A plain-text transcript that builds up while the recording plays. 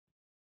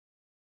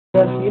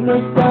Si no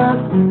estás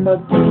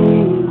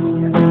aquí,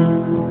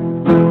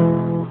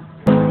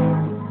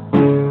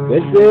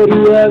 ¿qué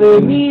sería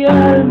de mi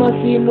alma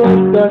si no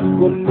estás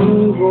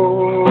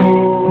conmigo?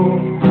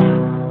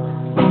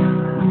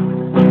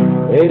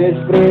 Eres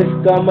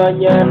fresca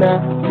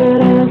mañana,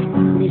 eres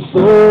mi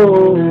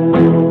sol,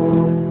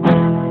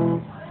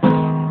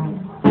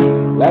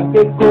 la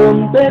que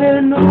con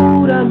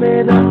ternura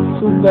me da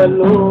su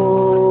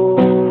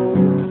calor.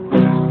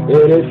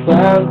 Eres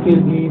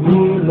ángel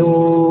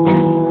divino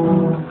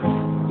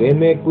que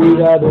me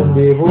cuida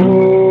donde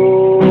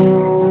voy,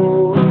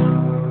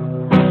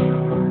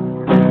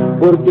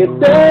 porque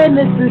te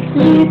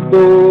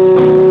necesito,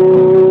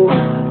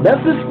 me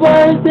haces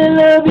falta en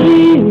la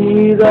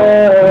vida,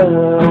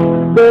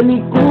 ven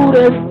y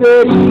cura esta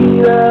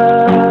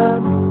herida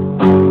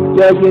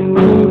que hay en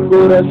mi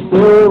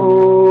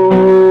corazón.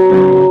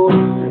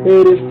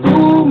 Eres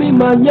tú mi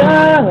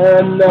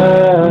mañana,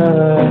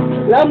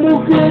 la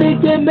mujer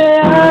que me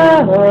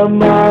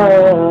ama.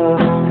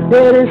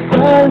 Eres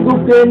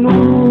algo que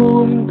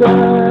nunca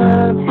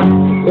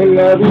en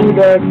la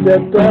vida se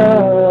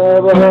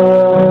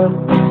acaba.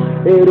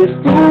 Eres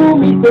tú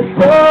mi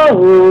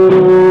tesoro,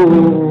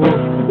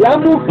 la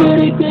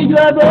mujer que yo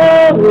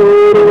adoro.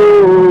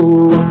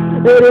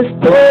 Eres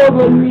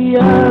todo mi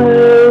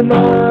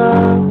alma,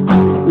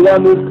 la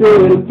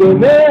mujer que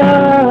me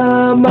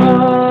ama.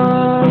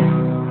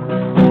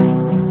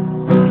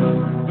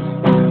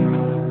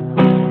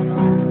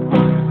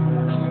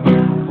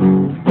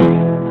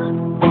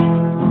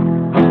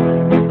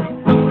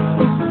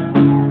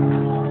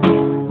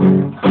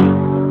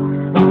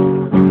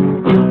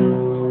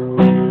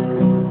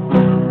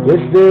 ¿Qué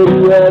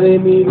sería de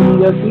mi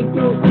vida si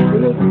tú?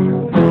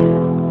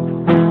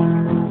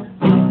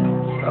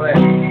 A ver.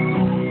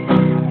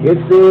 ¿Qué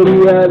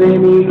sería de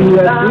mi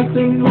vida si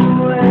tú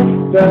no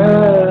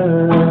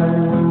estás?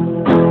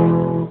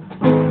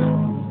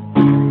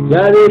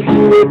 Ya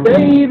decídete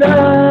y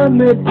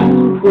dame tu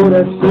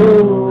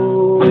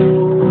corazón,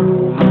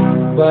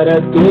 para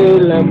que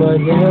en la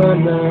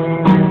mañana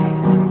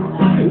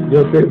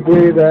yo te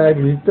pueda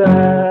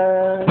gritar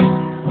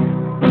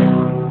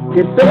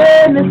que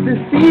te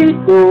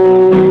necesito,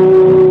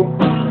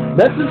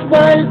 me haces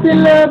falta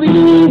en la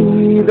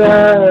vida,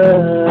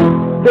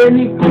 ven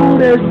y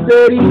cura esta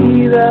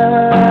herida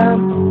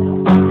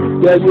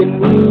que hay en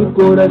mi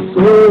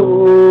corazón.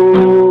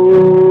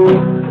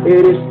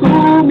 Eres tú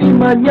mi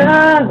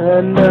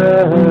mañana,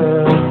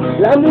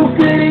 la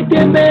mujer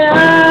que me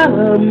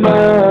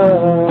ama.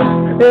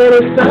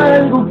 Eres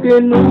algo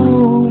que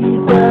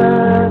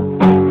nunca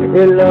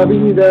en la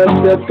vida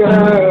se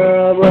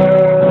acaba.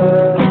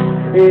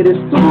 Eres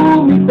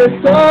tú mi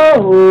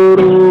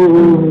tesoro,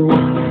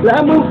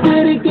 la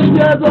mujer que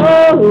yo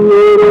adoro.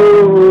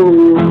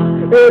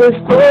 Eres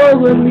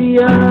todo en mi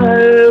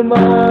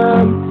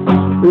alma,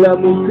 la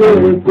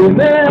mujer que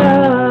me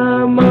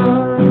ama.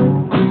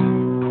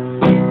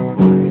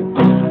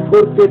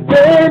 Porque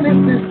te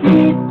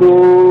necesito,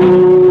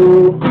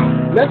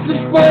 me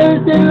haces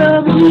falta en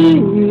la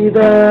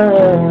vida,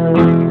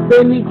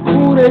 ven y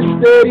cura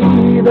esta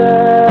herida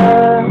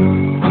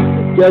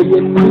que hay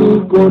en mi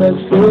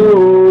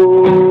corazón.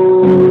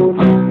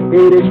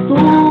 Eres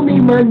tú mi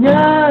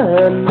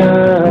mañana,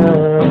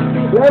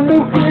 la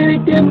mujer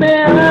que me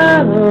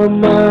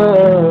ama.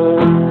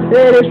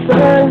 Eres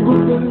algo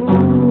que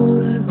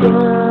nunca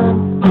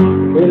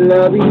en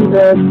la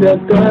vida se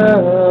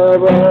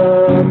acaba.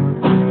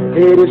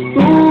 Eres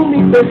tú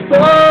mi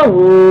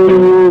tesoro,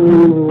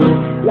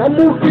 la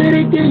mujer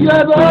que yo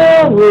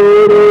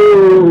adoro.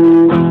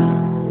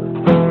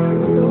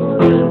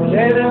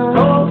 Eres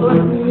todo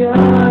en mi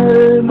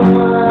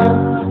alma,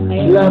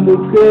 la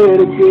mujer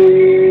que